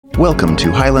Welcome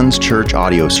to Highlands Church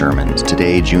Audio Sermons.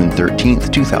 Today, June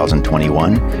 13th,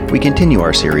 2021, we continue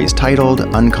our series titled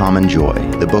Uncommon Joy,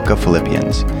 the Book of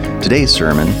Philippians. Today's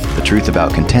sermon, The Truth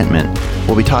About Contentment,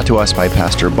 will be taught to us by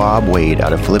Pastor Bob Wade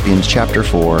out of Philippians chapter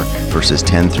 4, verses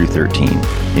 10 through 13.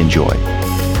 Enjoy.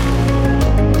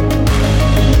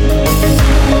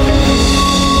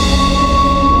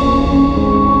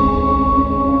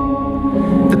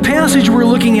 The passage we're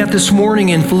looking at this morning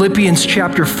in Philippians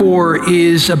chapter 4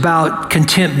 is about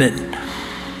contentment.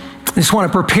 I just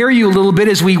want to prepare you a little bit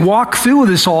as we walk through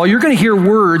this all. You're going to hear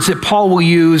words that Paul will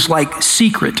use like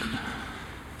secret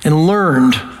and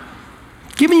learned,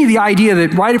 giving you the idea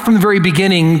that right from the very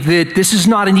beginning that this is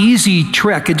not an easy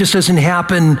trek. It just doesn't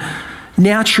happen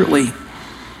naturally.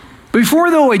 But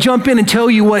before, though, I jump in and tell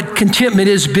you what contentment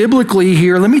is biblically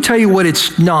here, let me tell you what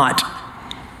it's not.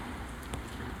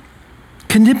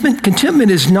 Contentment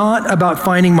is not about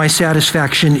finding my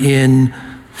satisfaction in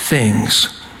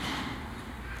things.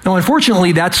 Now,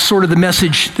 unfortunately, that's sort of the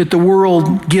message that the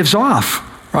world gives off,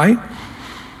 right?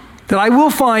 That I will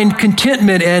find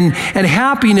contentment and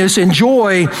happiness and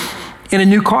joy in a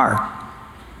new car.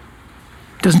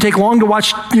 It doesn't take long to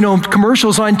watch,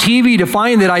 commercials on TV to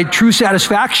find that true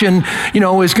satisfaction,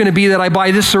 is going to be that I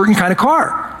buy this certain kind of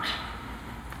car.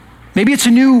 Maybe it's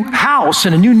a new house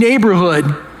in a new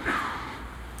neighborhood,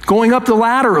 going up the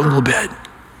ladder a little bit.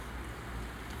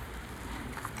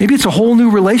 Maybe it's a whole new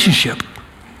relationship.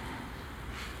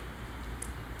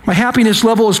 My happiness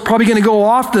level is probably going to go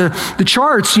off the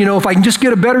charts, if I can just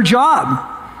get a better job.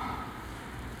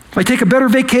 If I take a better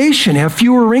vacation, have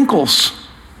fewer wrinkles,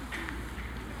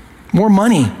 more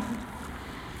money.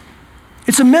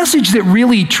 It's a message that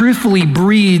really, truthfully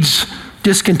breeds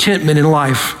discontentment in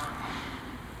life.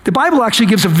 The Bible actually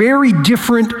gives a very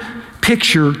different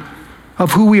picture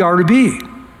of who we are to be.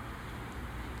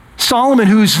 Solomon,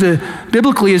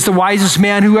 biblically is the wisest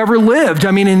man who ever lived.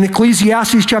 In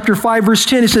Ecclesiastes chapter 5, verse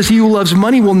 10, it says, "He who loves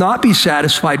money will not be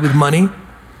satisfied with money."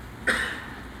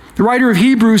 The writer of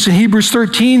Hebrews in Hebrews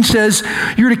 13 says,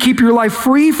 "You're to keep your life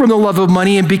free from the love of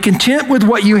money and be content with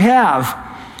what you have."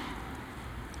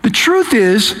 The truth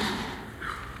is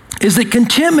that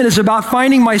contentment is about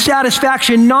finding my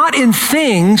satisfaction not in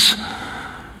things,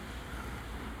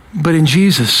 but in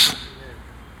Jesus.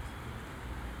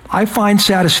 I find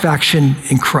satisfaction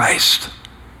in Christ,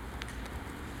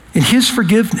 in His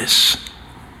forgiveness,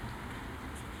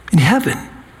 in heaven,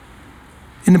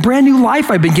 in the brand new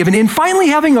life I've been given, in finally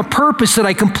having a purpose that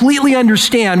I completely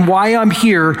understand why I'm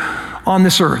here on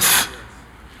this earth.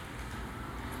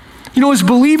 As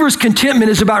believers, contentment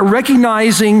is about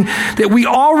recognizing that we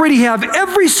already have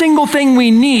every single thing we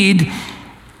need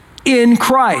in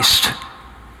Christ.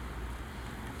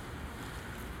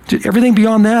 Everything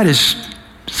beyond that is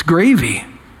gravy.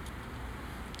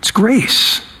 It's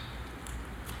grace.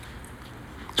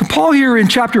 So Paul here in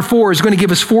chapter 4 is going to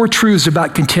give us 4 truths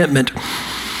about contentment.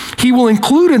 He will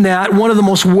include in that one of the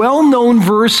most well-known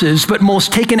verses, but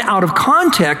most taken out of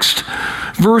context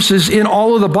verses in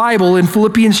all of the Bible in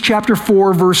Philippians chapter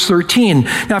 4, verse 13.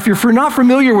 Now, if you're not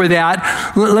familiar with that,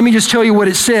 let me just tell you what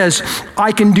it says.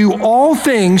 "I can do all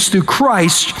things through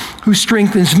Christ who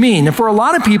strengthens me." And for a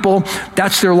lot of people,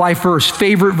 that's their life verse,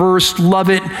 favorite verse, love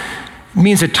it. It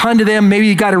means a ton to them. Maybe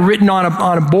you got it written on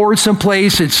a board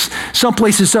someplace. It's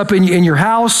up in your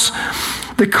house.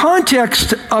 The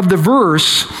context of the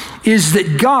verse is that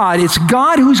it's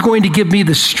God who's going to give me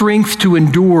the strength to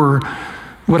endure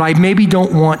what I maybe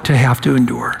don't want to have to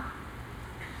endure.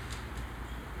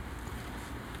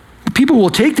 People will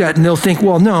take that and they'll think,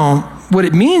 well, no, what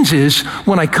it means is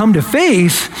when I come to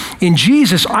faith in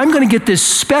Jesus, I'm going to get this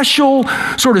special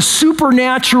sort of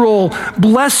supernatural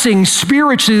blessing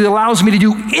spiritually that allows me to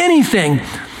do anything.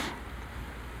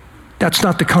 That's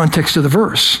not the context of the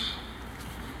verse.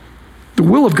 The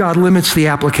will of God limits the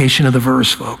application of the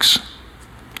verse, folks.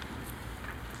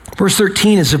 Verse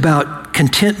 13 is about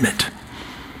contentment.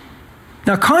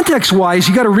 Now, context-wise,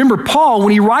 you got to remember Paul,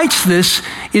 when he writes this,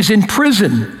 is in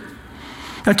prison.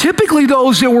 Now, typically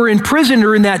those that were in prison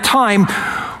during that time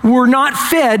were not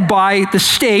fed by the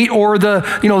state or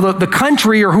the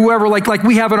country or whoever like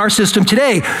we have in our system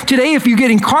today. Today, if you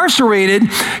get incarcerated,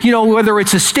 whether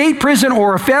it's a state prison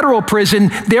or a federal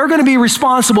prison, they're going to be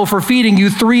responsible for feeding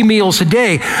you 3 meals a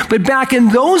day. But back in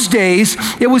those days,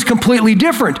 it was completely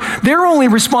different. Their only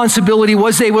responsibility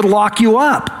was they would lock you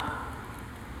up.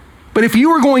 But if you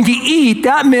were going to eat,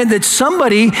 that meant that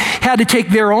somebody had to take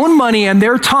their own money and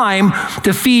their time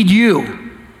to feed you.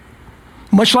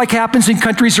 Much like happens in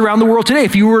countries around the world today.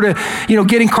 If you were to,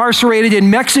 get incarcerated in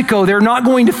Mexico, they're not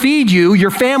going to feed you.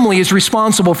 Your family is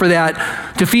responsible for that,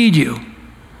 to feed you.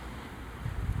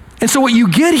 And so what you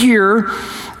get here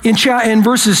in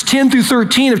verses 10 through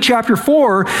 13 of chapter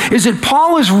 4 is that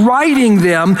Paul is writing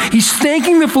them. He's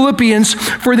thanking the Philippians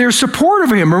for their support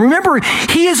of him. And remember,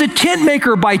 he is a tent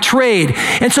maker by trade.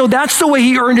 And so that's the way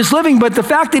he earned his living. But the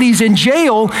fact that he's in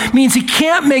jail means he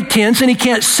can't make tents and he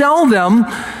can't sell them.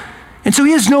 And so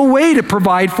he has no way to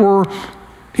provide for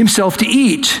himself to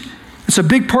eat. It's a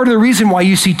big part of the reason why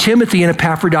you see Timothy and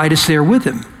Epaphroditus there with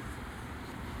him.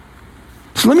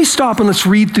 So let me stop and let's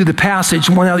read through the passage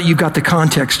now that you've got the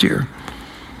context here.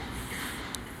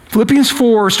 Philippians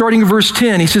 4, starting in verse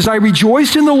 10, he says, I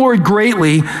rejoiced in the Lord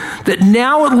greatly that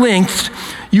now at length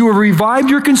you have revived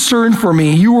your concern for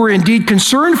me. You were indeed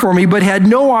concerned for me, but had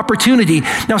no opportunity.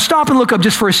 Now stop and look up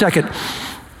just for a second.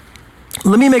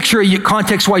 Let me make sure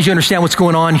context-wise you understand what's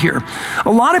going on here.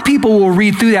 A lot of people will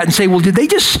read through that and say, well, did they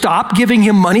just stop giving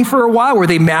him money for a while? Were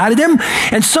they mad at him?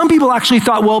 And some people actually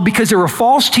thought, well, because there were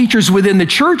false teachers within the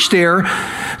church there,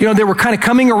 they were kind of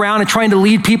coming around and trying to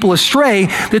lead people astray,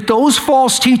 that those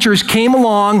false teachers came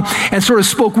along and sort of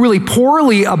spoke really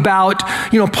poorly about,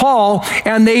 Paul,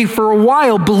 and they, for a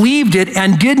while, believed it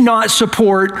and did not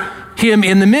support him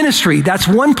in the ministry. That's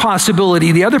one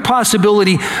possibility. The other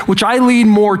possibility, which I lean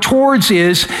more towards,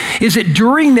 is that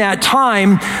during that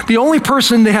time, the only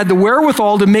person that had the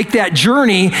wherewithal to make that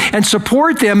journey and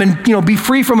support them and be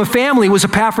free from a family was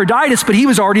Epaphroditus, but he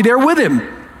was already there with him.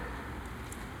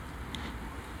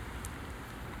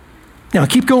 Now,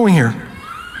 keep going here.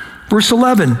 Verse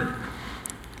 11.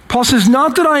 Paul says,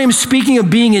 not that I am speaking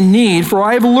of being in need, for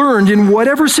I have learned in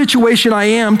whatever situation I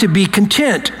am to be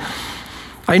content.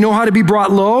 I know how to be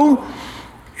brought low,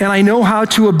 and I know how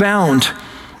to abound.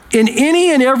 In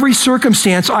any and every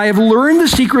circumstance, I have learned the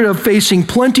secret of facing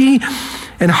plenty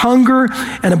and hunger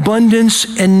and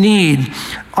abundance and need.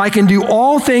 I can do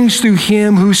all things through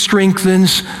him who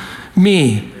strengthens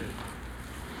me.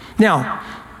 Now,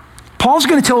 Paul's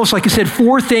going to tell us, like I said,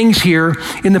 4 things here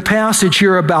in the passage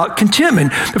here about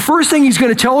contentment. The first thing he's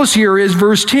going to tell us here is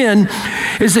verse 10,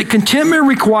 is that contentment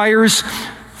requires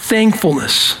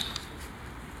thankfulness.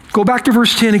 Go back to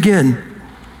verse 10 again.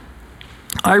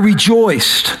 I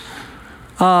rejoiced.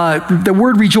 The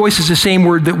word rejoice is the same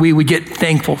word that we would get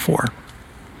thankful for.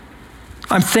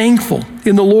 I'm thankful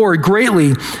in the Lord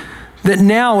greatly that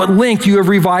now at length you have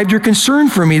revived your concern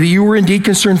for me, that you were indeed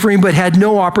concerned for me but had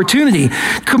no opportunity.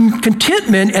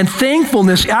 Contentment and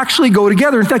thankfulness actually go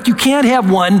together. In fact, you can't have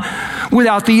one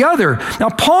without the other. Now,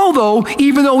 Paul, though,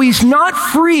 even though he's not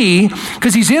free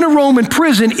because he's in a Roman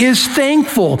prison, is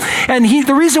thankful. And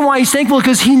the reason why he's thankful is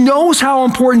because he knows how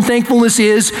important thankfulness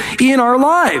is in our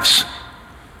lives.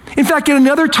 In fact, at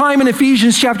another time in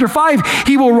Ephesians chapter 5,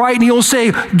 he will write and he'll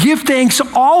say, give thanks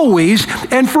always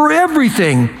and for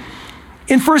everything.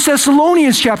 In 1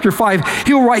 Thessalonians chapter 5,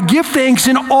 he'll write, give thanks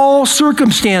in all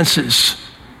circumstances.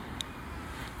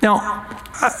 Now,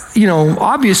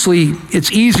 obviously, it's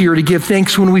easier to give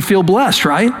thanks when we feel blessed,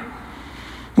 right?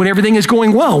 When everything is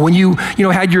going well. When you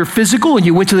had your physical and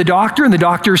you went to the doctor and the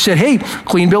doctor said, hey,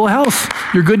 clean bill of health,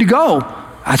 you're good to go.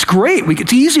 That's great.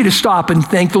 It's easy to stop and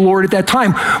thank the Lord at that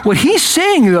time. What he's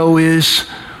saying, though, is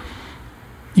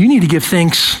you need to give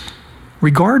thanks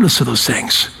regardless of those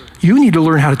things. You need to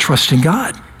learn how to trust in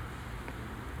God.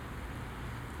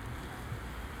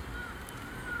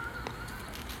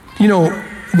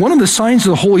 One of the signs of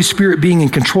the Holy Spirit being in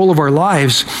control of our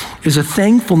lives is a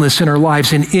thankfulness in our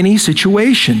lives in any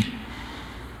situation.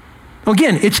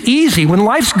 Again, it's easy. When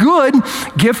life's good,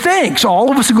 give thanks.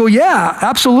 All of us will go, yeah,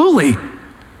 absolutely.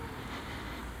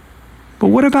 But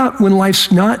what about when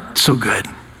life's not so good?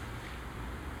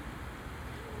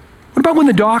 What about when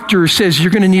the doctor says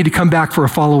you're going to need to come back for a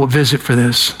follow-up visit for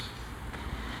this?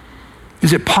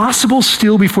 Is it possible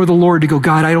still before the Lord to go,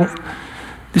 God,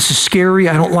 this is scary,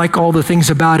 I don't like all the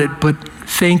things about it, but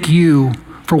thank you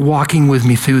for walking with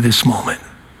me through this moment?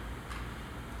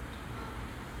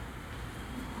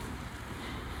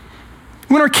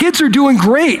 When our kids are doing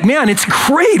great, man, it's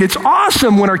great. It's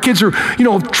awesome when our kids are,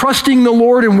 trusting the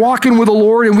Lord and walking with the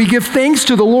Lord and we give thanks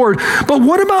to the Lord. But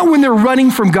what about when they're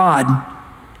running from God?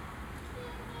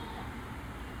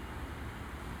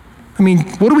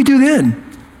 What do we do then?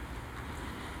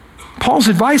 Paul's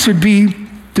advice would be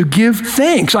to give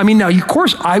thanks. Now, of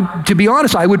course, to be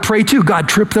honest, I would pray too. God,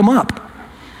 trip them up.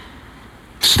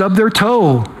 Stub their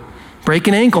toe. Break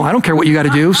an ankle. I don't care what you got to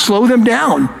do. Slow them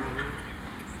down.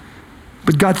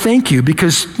 But God, thank you,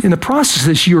 because in the process of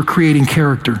this, you are creating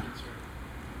character.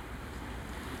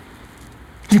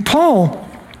 Paul,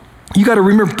 you got to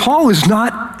remember, Paul is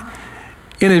not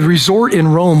in a resort in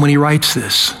Rome when he writes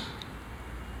this.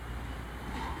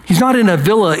 He's not in a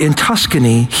villa in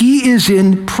Tuscany. He is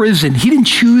in prison. He didn't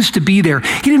choose to be there.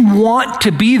 He didn't want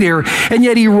to be there. And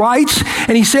yet he writes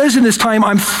and he says in this time,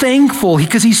 I'm thankful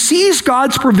because he sees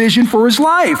God's provision for his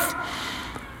life.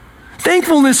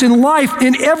 Thankfulness in life,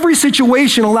 in every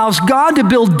situation, allows God to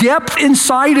build depth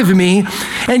inside of me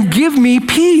and give me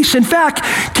peace. In fact,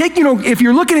 if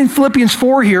you're looking in Philippians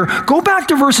 4 here, go back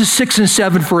to verses 6 and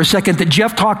 7 for a second that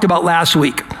Jeff talked about last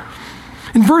week.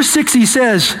 In verse 6, he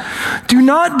says, do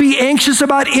not be anxious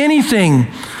about anything,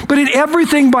 but in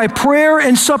everything by prayer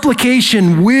and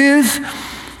supplication with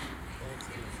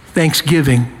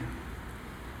thanksgiving.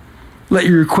 Let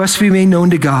your requests be made known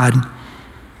to God.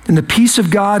 And the peace of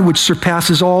God, which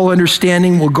surpasses all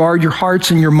understanding, will guard your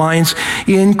hearts and your minds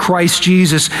in Christ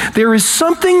Jesus. There is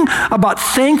something about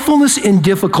thankfulness in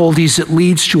difficulties that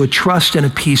leads to a trust and a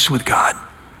peace with God.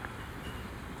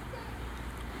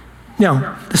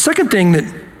 Now, the second thing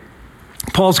that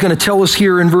Paul's going to tell us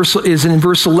here in verse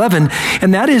 11,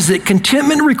 and that is that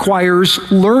contentment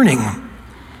requires learning.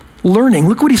 Learning.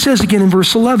 Look what he says again in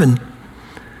verse 11.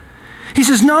 He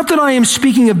says, not that I am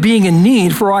speaking of being in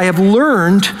need, for I have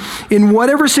learned in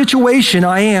whatever situation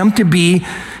I am to be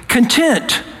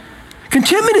content.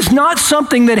 Contentment is not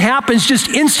something that happens just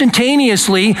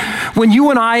instantaneously when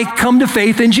you and I come to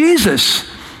faith in Jesus.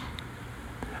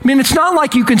 I mean, it's not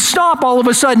like you can stop all of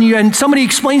a sudden and somebody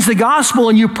explains the gospel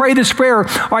and you pray this prayer,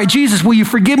 all right, Jesus, will you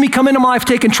forgive me, come into my life,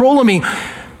 take control of me.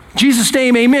 Jesus'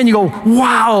 name, amen. You go,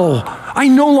 wow, I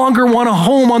no longer want a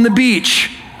home on the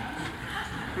beach.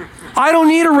 I don't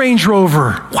need a Range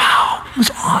Rover. Wow, it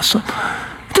was awesome.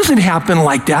 It doesn't happen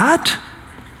like that.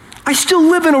 I still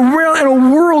live in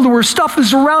a world where stuff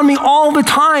is around me all the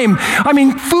time. I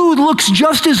mean, food looks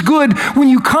just as good when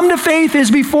you come to faith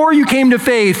as before you came to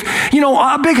faith. You know,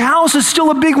 a big house is still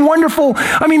a big, wonderful.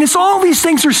 I mean, it's all these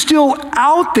things are still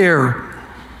out there.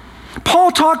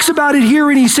 Paul talks about it here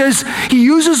and he says, he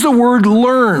uses the word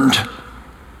learned.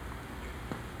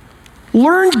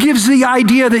 Learned gives the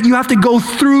idea that you have to go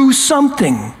through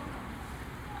something.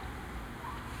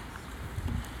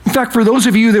 In fact, for those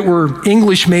of you that were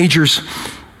English majors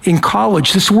in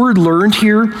college, this word learned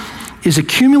here is a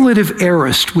cumulative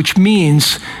aorist, which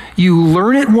means you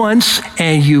learn it once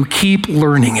and you keep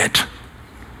learning it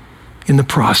in the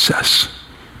process.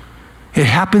 It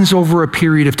happens over a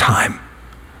period of time.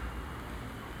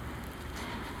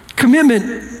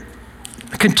 Contentment,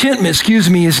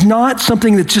 is not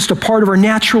something that's just a part of our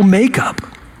natural makeup.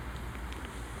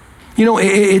 You know,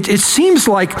 it seems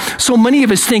like so many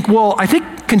of us think, well, I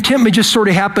think contentment just sort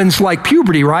of happens like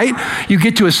puberty, right? You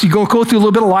go through a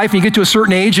little bit of life and you get to a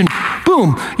certain age and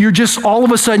boom, you're just all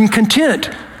of a sudden content.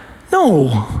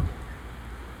 No,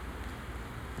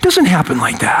 it doesn't happen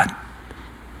like that.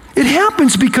 It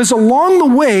happens because along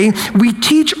the way, we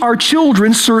teach our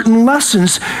children certain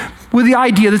lessons with the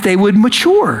idea that they would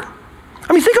mature.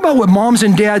 I mean, think about what moms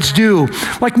and dads do.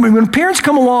 Like when parents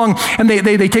come along and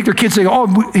they take their kids and they go,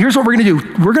 oh, here's what we're going to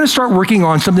do. We're going to start working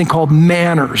on something called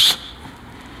manners.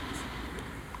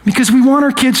 Because we want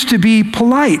our kids to be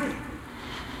polite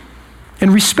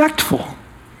and respectful.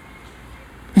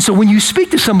 And so when you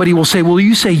speak to somebody, we'll say, will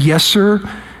you say yes, sir,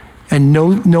 and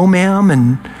no, ma'am,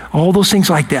 and all those things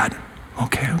like that.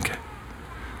 Okay.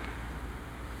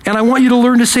 And I want you to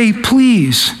learn to say,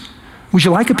 please. Would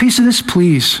you like a piece of this?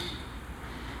 Please.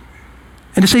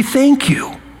 And to say thank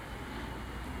you.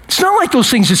 It's not like those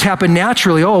things just happen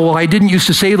naturally. Oh, well, I didn't used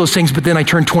to say those things, but then I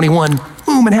turned 21.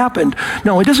 Boom, it happened.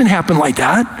 No, it doesn't happen like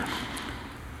that.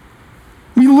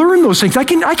 We learn those things. I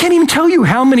can't even tell you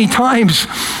how many times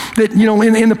that, you know,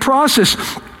 in the process,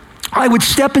 I would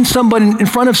step in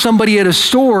front of somebody at a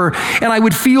store and I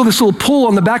would feel this little pull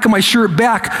on the back of my shirt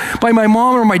back by my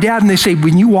mom or my dad, and they say,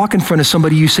 when you walk in front of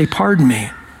somebody, you say, pardon me.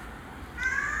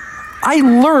 I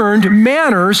learned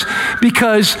manners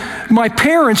because my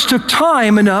parents took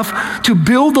time enough to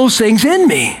build those things in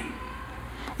me.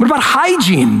 What about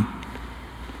hygiene?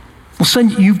 Well, son,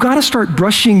 you've got to start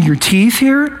brushing your teeth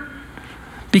here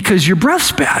because your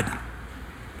breath's bad.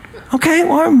 Okay,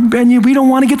 well, and we don't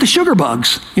want to get the sugar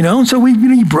bugs, you know, and so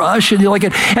you brush and you like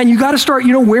it, and you got to start,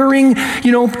 wearing,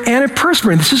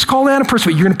 antiperspirant. This is called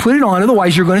antiperspirant. You're going to put it on,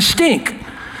 otherwise you're going to stink.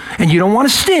 And you don't want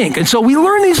to stink. And so we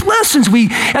learn these lessons.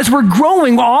 As we're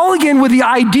growing, all again with the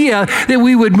idea that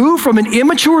we would move from an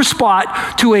immature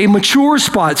spot to a mature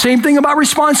spot. Same thing about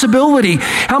responsibility.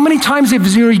 How many times have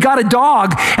you got a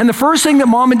dog, and the first thing that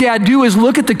mom and dad do is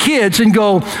look at the kids and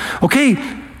go, okay,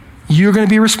 you're going to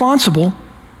be responsible.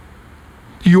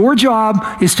 Your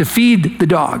job is to feed the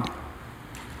dog.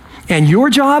 And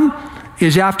your job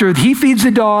is after he feeds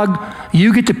the dog,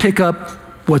 you get to pick up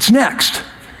what's next.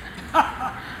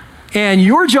 And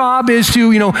your job is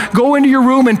to, go into your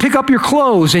room and pick up your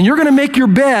clothes, and you're going to make your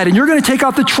bed, and you're going to take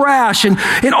out the trash, and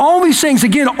all these things.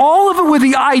 Again, all of it with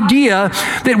the idea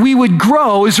that we would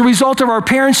grow as a result of our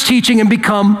parents' teaching and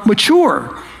become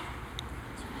mature.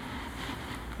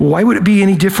 Well, why would it be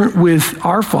any different with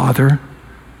our Father,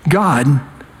 God,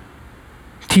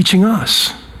 teaching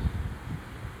us?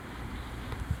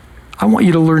 I want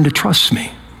you to learn to trust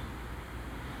me.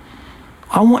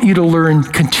 I want you to learn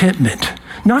contentment.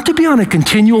 Not to be on a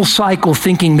continual cycle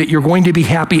thinking that you're going to be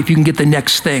happy if you can get the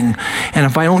next thing. And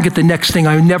if I don't get the next thing,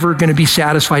 I'm never going to be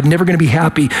satisfied, never going to be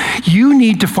happy. You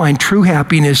need to find true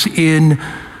happiness in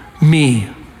me.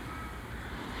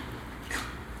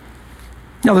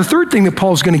 Now, the third thing that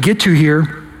Paul's going to get to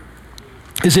here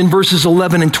is in verses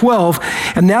 11 and 12,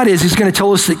 and that is he's going to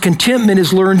tell us that contentment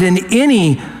is learned in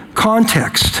any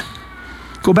context.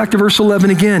 Go back to verse 11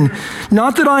 again.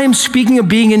 Not that I am speaking of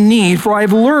being in need, for I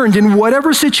have learned in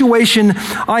whatever situation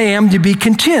I am to be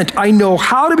content. I know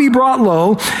how to be brought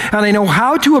low, and I know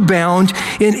how to abound.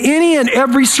 In any and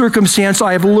every circumstance,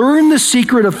 I have learned the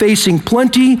secret of facing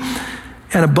plenty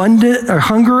and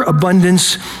hunger,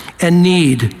 abundance, and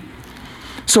need.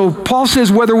 So Paul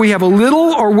says whether we have a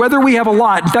little or whether we have a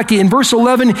lot. In fact, in verse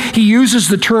 11, he uses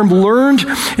the term learned.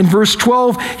 In verse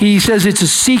 12, he says it's a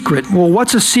secret. Well,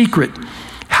 what's a secret?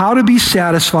 How to be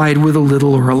satisfied with a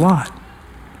little or a lot.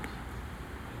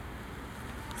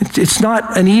 It's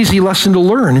not an easy lesson to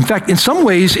learn. In fact, in some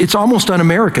ways, it's almost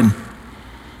un-American,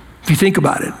 if you think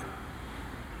about it.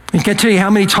 I can't tell you how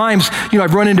many times,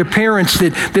 I've run into parents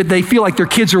that they feel like their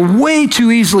kids are way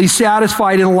too easily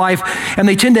satisfied in life, and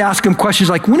they tend to ask them questions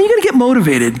like, when are you going to get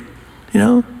motivated? When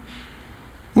are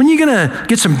you going to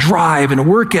get some drive and a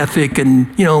work ethic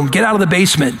and, get out of the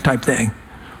basement type thing?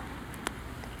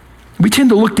 We tend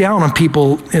to look down on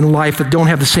people in life that don't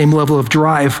have the same level of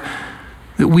drive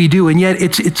that we do. And yet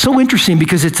it's so interesting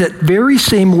because it's that very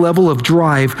same level of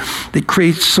drive that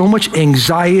creates so much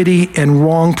anxiety and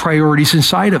wrong priorities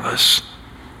inside of us.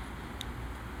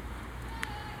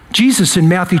 Jesus in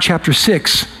Matthew chapter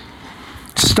 6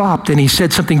 stopped and he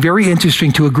said something very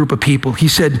interesting to a group of people. He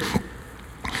said,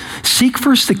 seek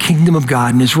first the kingdom of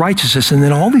God and his righteousness, and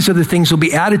then all these other things will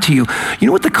be added to you. You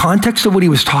know what the context of what he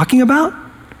was talking about?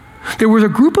 There was a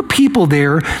group of people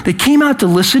there that came out to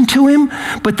listen to him,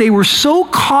 but they were so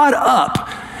caught up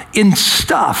in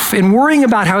stuff and worrying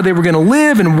about how they were going to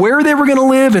live and where they were going to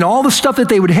live and all the stuff that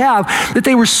they would have, that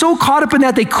they were so caught up in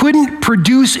that they couldn't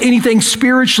produce anything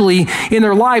spiritually in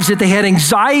their lives, that they had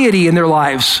anxiety in their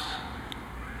lives.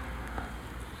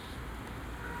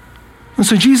 And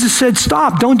so Jesus said,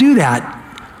 stop, don't do that.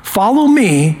 Follow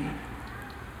me,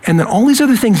 and then all these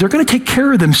other things, they're going to take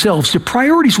care of themselves. Your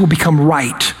priorities will become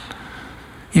right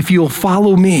if you'll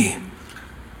follow me.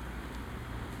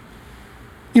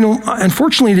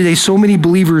 Unfortunately today, so many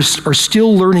believers are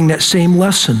still learning that same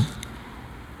lesson.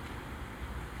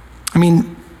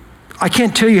 I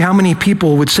can't tell you how many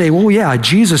people would say, well, yeah,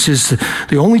 Jesus is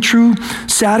the only true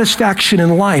satisfaction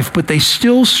in life, but they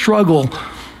still struggle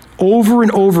over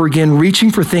and over again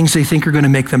reaching for things they think are going to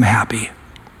make them happy.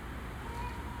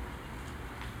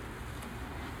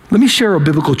 Let me share a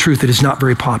biblical truth that is not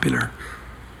very popular.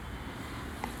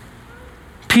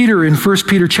 Peter in 1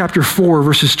 Peter chapter 4,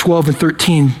 verses 12 and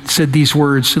 13 said these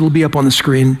words. It'll be up on the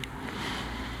screen.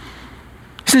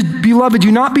 He said, beloved,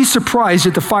 do not be surprised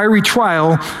at the fiery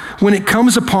trial when it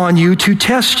comes upon you to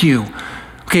test you.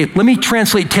 Okay, let me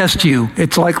translate test you.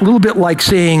 It's a little bit like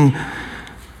saying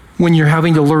when you're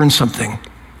having to learn something.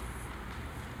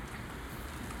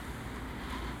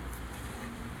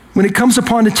 When it comes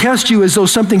upon to test you as though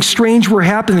something strange were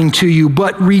happening to you,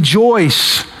 but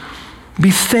rejoice,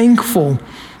 be thankful.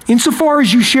 Insofar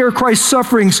as you share Christ's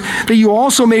sufferings, that you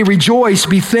also may rejoice,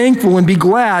 be thankful, and be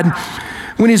glad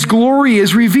when his glory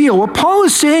is revealed. What Paul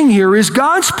is saying here is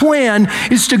God's plan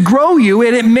is to grow you,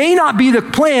 and it may not be the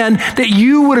plan that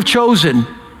you would have chosen.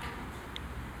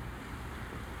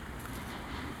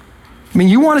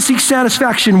 You want to seek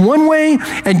satisfaction one way,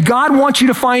 and God wants you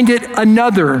to find it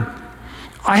another.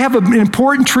 I have an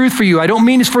important truth for you. I don't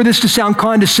mean for this to sound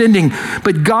condescending,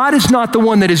 but God is not the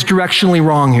one that is directionally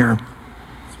wrong here.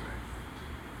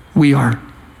 We are.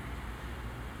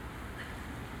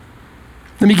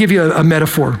 Let me give you a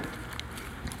metaphor.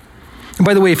 And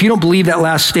by the way, if you don't believe that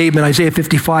last statement, Isaiah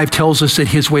 55 tells us that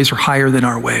his ways are higher than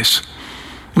our ways.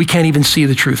 We can't even see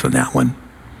the truth on that one.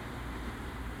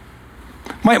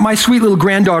 My sweet little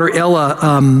granddaughter,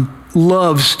 Ella,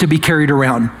 loves to be carried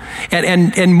around.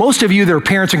 And most of you that are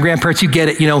parents and grandparents, you get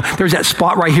it. There's that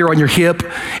spot right here on your hip,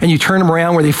 and you turn them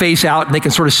around where they face out, and they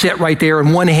can sort of sit right there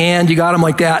in one hand. You got them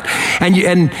like that.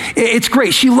 And it's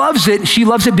great. She loves it. She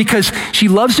loves it because she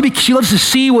loves to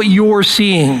see what you're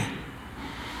seeing.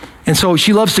 And so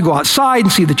she loves to go outside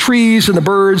and see the trees and the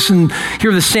birds and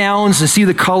hear the sounds and see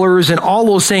the colors and all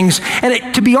those things.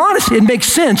 And to be honest, it makes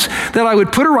sense that I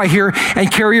would put her right here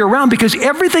and carry her around, because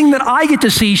everything that I get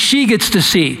to see, she gets to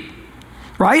see,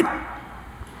 right?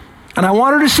 And I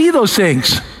want her to see those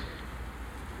things.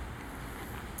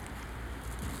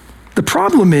 The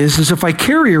problem is if I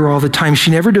carry her all the time, she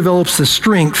never develops the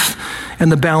strength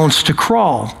and the balance to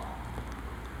crawl.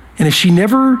 And if she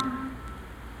never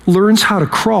learns how to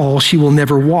crawl, she will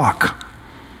never walk.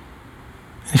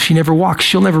 If she never walks,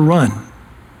 she'll never run.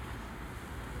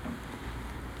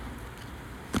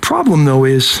 The problem, though,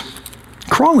 is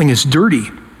crawling is dirty.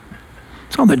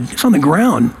 It's on the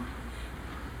ground,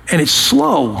 and it's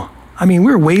slow. I mean,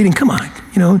 we're waiting. Come on,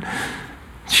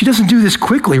 She doesn't do this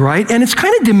quickly, right? And it's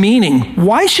kind of demeaning.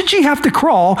 Why should she have to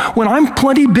crawl when I'm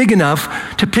plenty big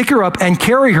enough to pick her up and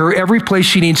carry her every place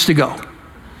she needs to go,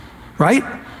 right?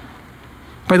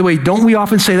 By the way, don't we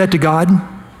often say that to God?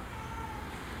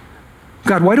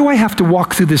 God, why do I have to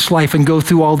walk through this life and go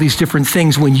through all these different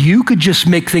things when you could just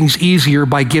make things easier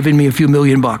by giving me a few $1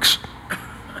 million?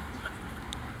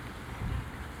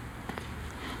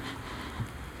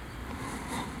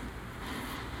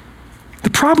 The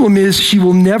problem is she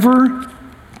will never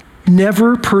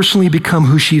personally become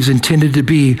who she's intended to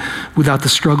be without the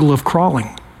struggle of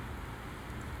crawling.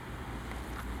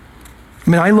 I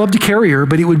mean, I love to carry her,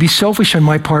 but it would be selfish on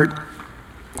my part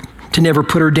to never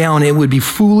put her down. It would be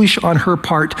foolish on her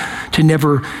part to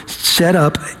never set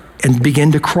up and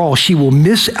begin to crawl. She will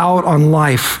miss out on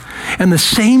life. And the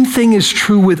same thing is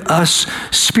true with us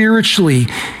spiritually.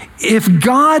 If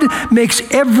God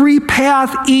makes every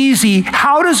path easy,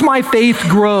 how does my faith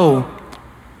grow?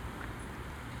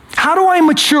 How do I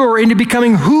mature into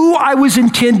becoming who I was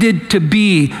intended to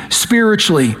be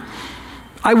spiritually?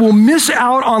 I will miss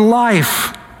out on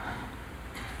life.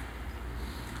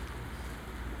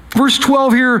 Verse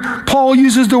 12 here, Paul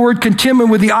uses the word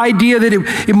contentment with the idea that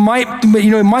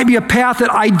it might be a path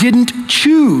that I didn't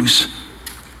choose.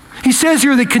 He says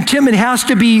here that contentment has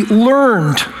to be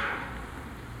learned.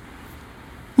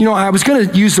 I was going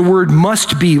to use the word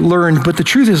must be learned, but the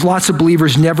truth is lots of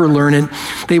believers never learn it.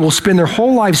 They will spend their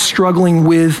whole lives struggling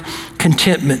with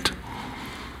contentment.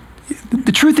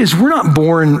 The truth is, we're not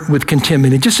born with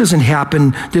contentment. It just doesn't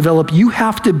happen, develop. You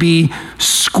have to be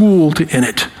schooled in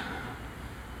it.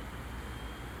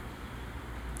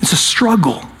 It's a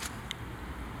struggle.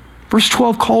 Verse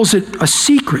 12 calls it a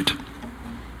secret.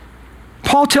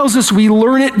 Paul tells us we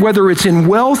learn it whether it's in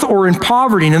wealth or in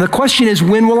poverty. And the question is,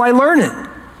 when will I learn it?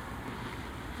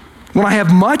 When I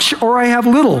have much or I have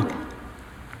little?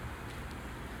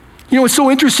 What's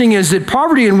so interesting is that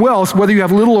poverty and wealth, whether you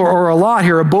have little or a lot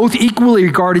here, are both equally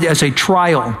regarded as a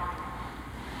trial.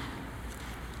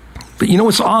 But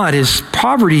what's odd is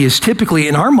poverty is typically,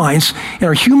 in our minds, in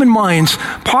our human minds,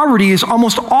 poverty is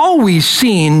almost always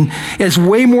seen as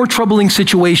way more troubling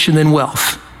situation than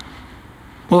wealth.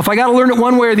 Well, if I got to learn it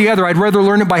one way or the other, I'd rather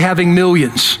learn it by having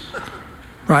millions,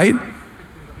 right?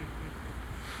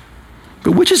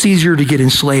 But which is easier to get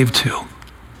enslaved to?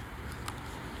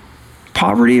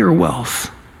 Poverty or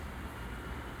wealth?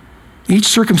 Each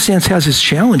circumstance has its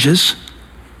challenges.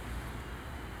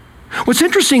 What's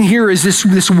interesting here is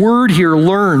this word here,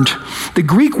 learned. The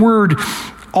Greek word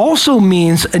also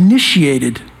means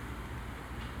initiated.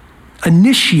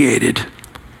 Initiated.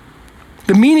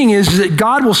 The meaning is that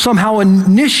God will somehow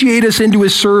initiate us into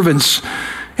his servants,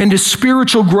 into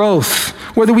spiritual growth,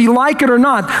 whether we like it or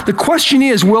not. The question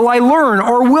is, will I learn,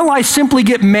 or will I simply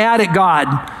get mad at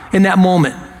God in that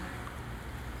moment?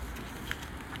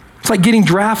 It's like getting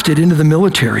drafted into the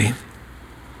military.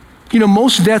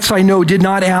 Most vets I know did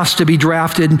not ask to be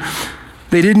drafted.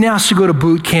 They didn't ask to go to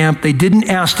boot camp. They didn't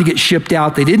ask to get shipped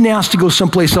out. They didn't ask to go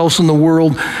someplace else in the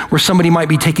world where somebody might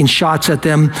be taking shots at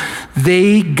them.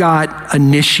 They got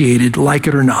initiated, like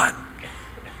it or not.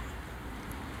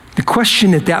 The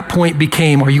question at that point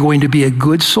became, are you going to be a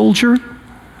good soldier,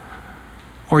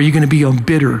 or are you going to be a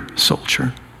bitter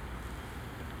soldier?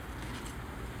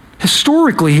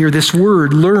 Historically here, this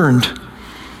word, learned,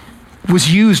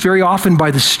 was used very often by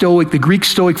the Greek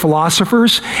Stoic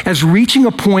philosophers as reaching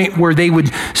a point where they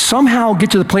would somehow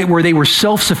get to the point where they were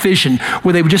self-sufficient,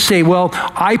 where they would just say, well,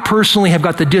 I personally have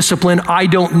got the discipline, I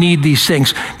don't need these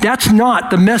things. That's not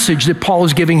the message that Paul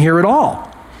is giving here at all.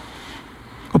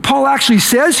 What Paul actually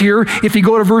says here, if you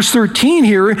go to verse 13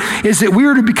 here, is that we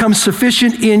are to become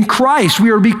sufficient in Christ. We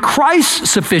are to be Christ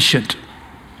sufficient.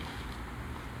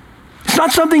 It's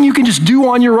not something you can just do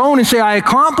on your own and say, I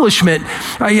accomplish it.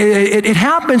 It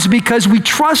happens because we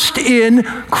trust in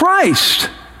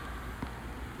Christ.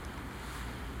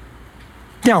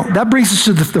 Now, that brings us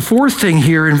to the fourth thing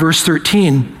here in verse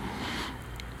 13,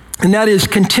 and that is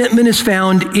contentment is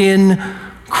found in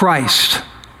Christ.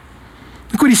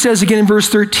 Look what he says again in verse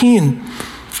 13.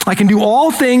 I can do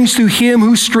all things through him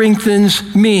who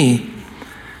strengthens me.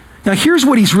 Now, here's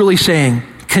what he's really saying.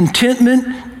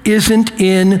 Contentment isn't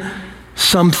in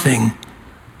something.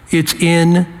 It's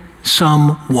in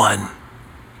someone.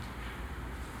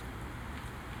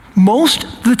 Most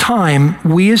of the time,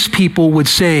 we as people would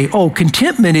say, oh,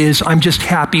 contentment is I'm just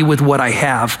happy with what I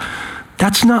have.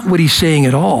 That's not what he's saying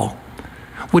at all.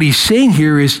 What he's saying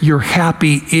here is you're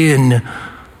happy in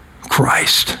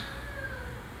Christ,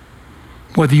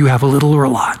 whether you have a little or a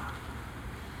lot.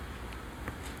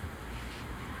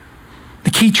 The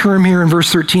key term here in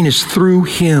verse 13 is through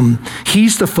him.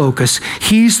 He's the focus.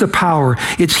 He's the power.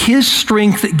 It's his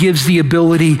strength that gives the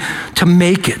ability to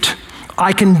make it.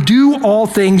 I can do all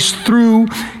things through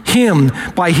him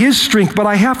by his strength, but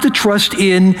I have to trust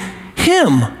in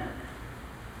him.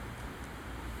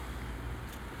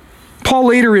 Paul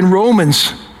later in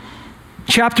Romans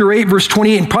chapter 8, verse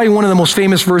 28, and probably one of the most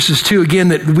famous verses too, again,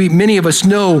 that many of us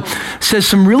know, says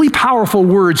some really powerful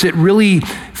words that really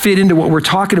fit into what we're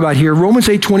talking about here. Romans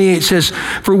 8:28 says,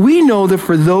 for we know that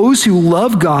for those who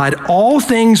love God, all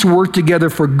things work together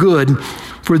for good,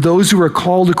 for those who are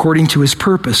called according to his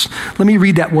purpose. Let me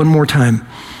read that one more time.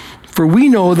 For we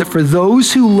know that for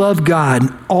those who love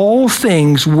God, all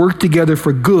things work together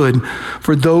for good,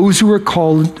 for those who are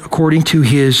called according to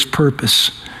his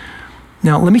purpose.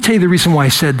 Now, let me tell you the reason why I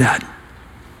said that.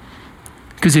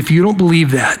 Because if you don't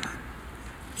believe that,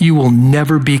 you will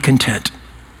never be content.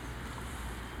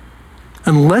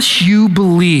 Unless you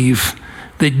believe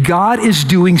that God is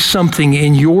doing something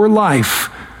in your life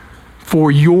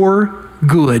for your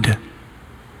good,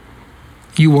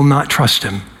 you will not trust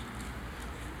him.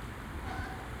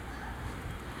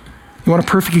 You want a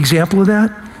perfect example of that?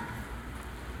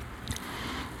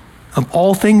 Of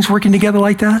all things working together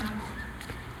like that?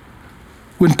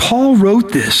 When Paul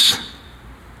wrote this,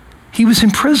 he was in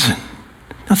prison.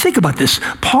 Now think about this.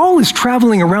 Paul is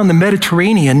traveling around the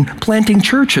Mediterranean planting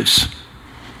churches.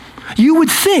 You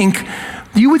would think,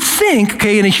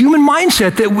 okay, in a human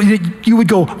mindset that you would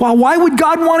go, well, why would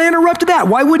God want to interrupt that?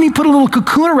 Why wouldn't he put a little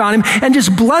cocoon around him and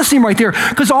just bless him right there?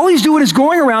 Because all he's doing is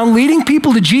going around leading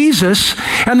people to Jesus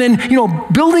and then,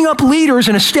 building up leaders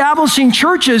and establishing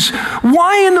churches.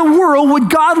 Why in the world would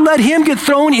God let him get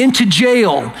thrown into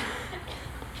jail?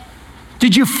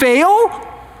 Did you fail?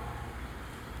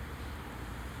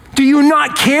 Do you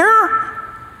not care?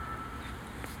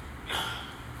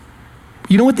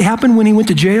 You know what happened when he went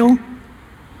to jail?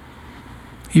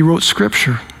 He wrote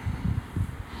scripture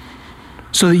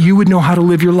so that you would know how to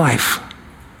live your life.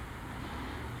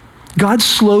 God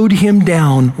slowed him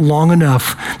down long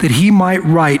enough that he might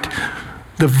write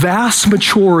the vast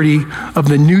majority of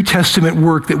the New Testament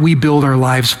work that we build our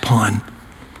lives upon.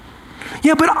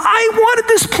 Yeah, but I wanted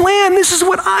this plan. This is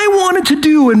what I wanted to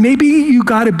do. And maybe you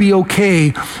got to be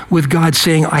okay with God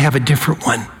saying, I have a different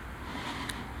one.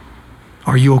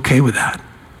 Are you okay with that?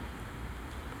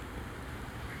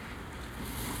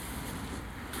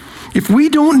 If we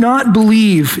do not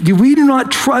believe, if we do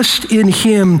not trust in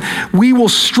him, we will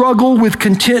struggle with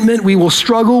contentment. We will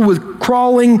struggle with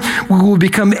crawling. We will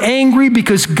become angry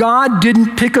because God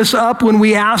didn't pick us up when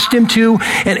we asked him to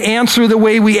and answer the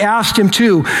way we asked him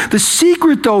to. The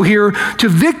secret, though, here to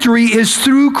victory is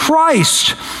through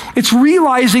Christ. It's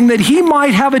realizing that he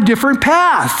might have a different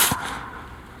path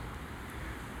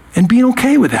and being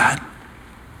okay with that.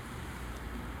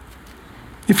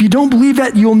 If you don't believe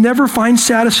that, you'll never find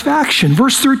satisfaction.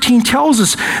 Verse 13 tells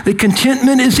us that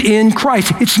contentment is in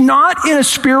Christ. It's not in a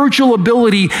spiritual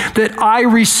ability that I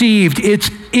received. It's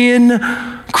in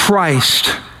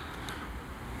Christ.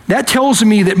 That tells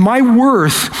me that my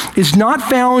worth is not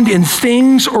found in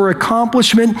things or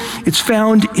accomplishment. It's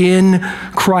found in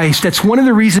Christ. That's one of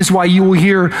the reasons why you will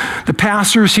hear the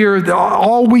pastors here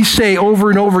always say over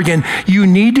and over again, you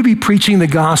need to be preaching the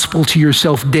gospel to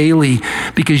yourself daily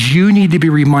because you need to be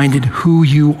reminded who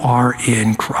you are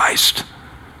in Christ.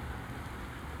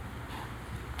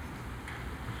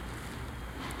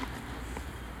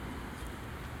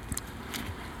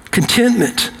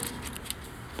 Contentment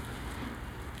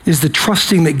is the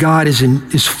trusting that God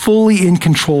is fully in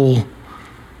control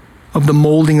of the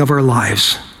molding of our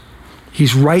lives.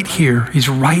 He's right here. He's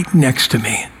right next to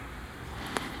me.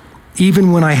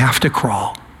 even when I have to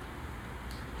crawl.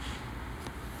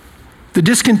 The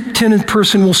discontented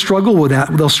person will struggle with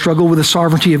that. They'll struggle with the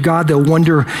sovereignty of God. They'll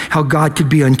wonder how God could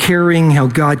be uncaring, how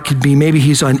God could be, maybe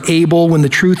he's unable, when the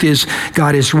truth is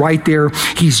God is right there.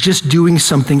 He's just doing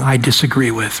something I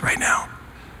disagree with right now.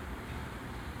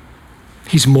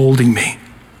 He's molding me.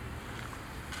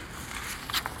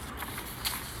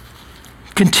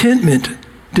 Contentment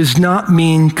does not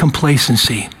mean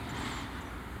complacency.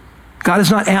 God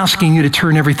is not asking you to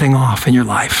turn everything off in your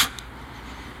life.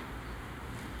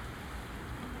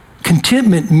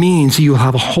 Contentment means you'll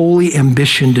have a holy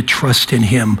ambition to trust in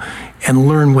him and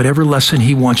learn whatever lesson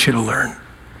he wants you to learn.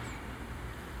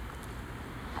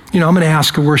 I'm going to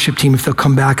ask a worship team if they'll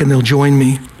come back and they'll join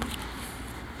me.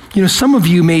 Some of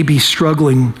you may be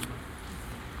struggling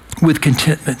with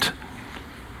contentment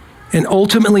and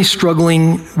ultimately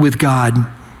struggling with God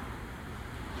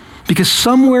because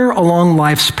somewhere along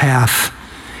life's path,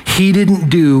 he didn't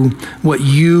do what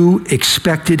you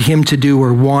expected him to do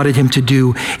or wanted him to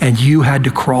do, and you had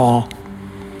to crawl.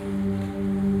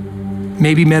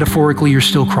 Maybe metaphorically, you're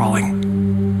still crawling.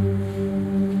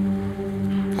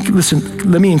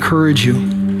 Listen, let me encourage you.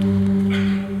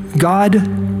 God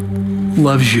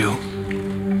loves you.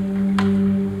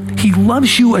 He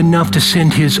loves you enough to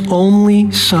send his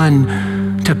only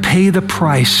son to pay the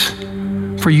price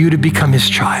for you to become his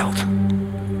child.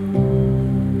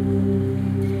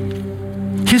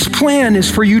 His plan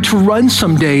is for you to run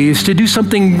someday, is to do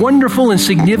something wonderful and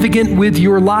significant with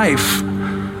your life.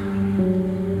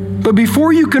 But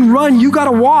before you can run, you got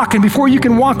to walk. And before you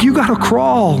can walk, you got to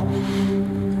crawl.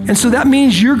 And so that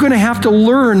means you're going to have to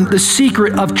learn the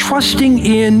secret of trusting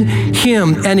in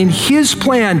him and in his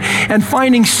plan and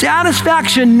finding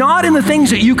satisfaction not in the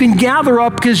things that you can gather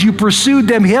up because you pursued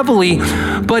them heavily,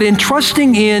 but in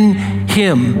trusting in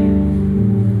him.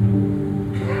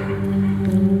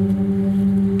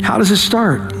 How does it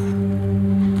start?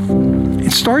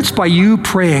 It starts by you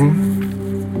praying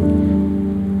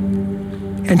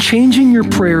and changing your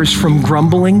prayers from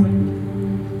grumbling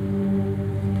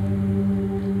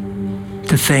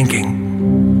to thanking.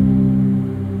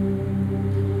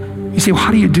 You say, well,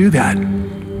 how do you do that?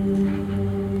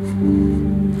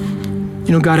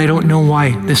 God, I don't know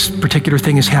why this particular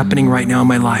thing is happening right now in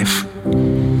my life.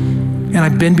 And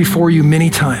I've been before you many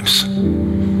times.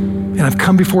 And I've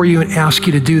come before you and asked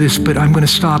you to do this, but I'm going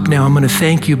to stop now. I'm going to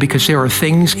thank you because there are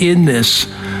things in this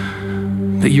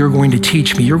that you're going to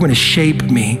teach me. You're going to shape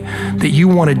me, that you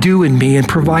want to do in me and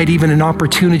provide even an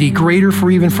opportunity greater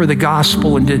for the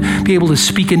gospel and to be able to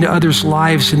speak into others'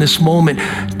 lives in this moment.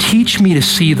 Teach me to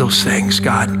see those things,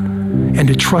 God, and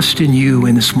to trust in you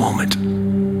in this moment.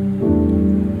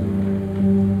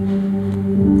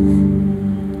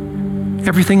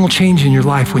 Everything will change in your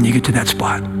life when you get to that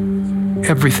spot.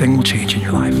 Everything will change in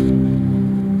your life.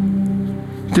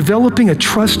 Developing a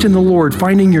trust in the Lord,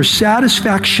 finding your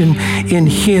satisfaction in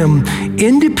him,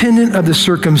 independent of the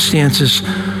circumstances,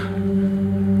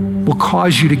 will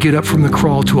cause you to get up from the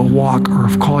crawl to a walk, or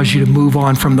cause you to move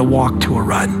on from the walk to a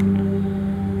run.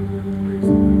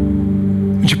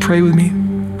 Would you pray with me?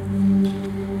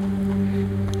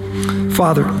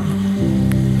 Father,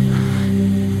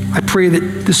 I pray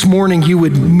that this morning you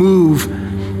would move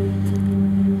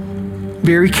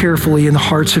very carefully in the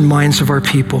hearts and minds of our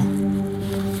people,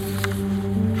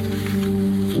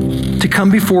 to come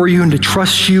before you and to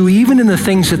trust you even in the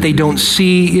things that they don't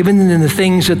see, even in the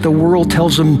things that the world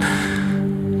tells them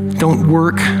don't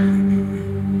work,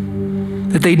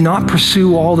 that they'd not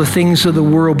pursue all the things of the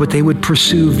world, but they would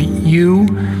pursue you,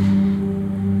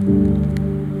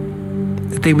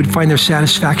 that they would find their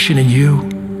satisfaction in you,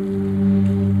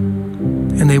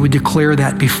 and they would declare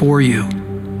that before you.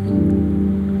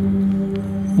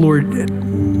 Lord,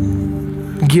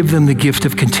 give them the gift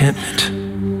of contentment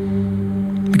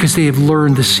because they have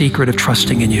learned the secret of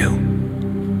trusting in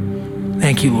you.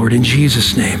 Thank you, Lord, in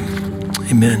Jesus' name,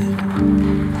 amen.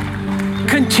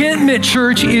 Contentment,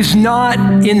 church, is not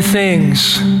in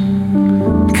things.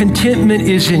 Contentment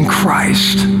is in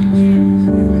Christ.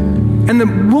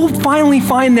 And we'll finally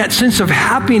find that sense of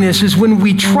happiness is when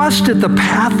we trust that the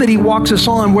path that he walks us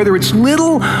on, whether it's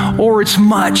little or it's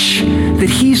much, that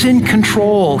he's in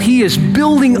control. He is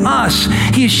building us.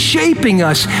 He is shaping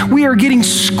us. We are getting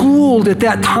schooled at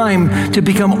that time to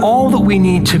become all that we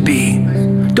need to be.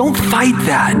 Don't fight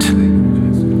that.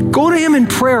 Go to him in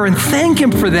prayer and thank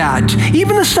him for that.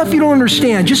 Even the stuff you don't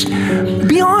understand, just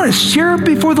be honest. Share it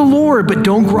before the Lord, but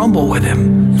don't grumble with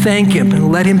him. Thank him and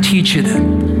let him teach you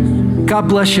that. God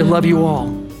bless you. Love you all.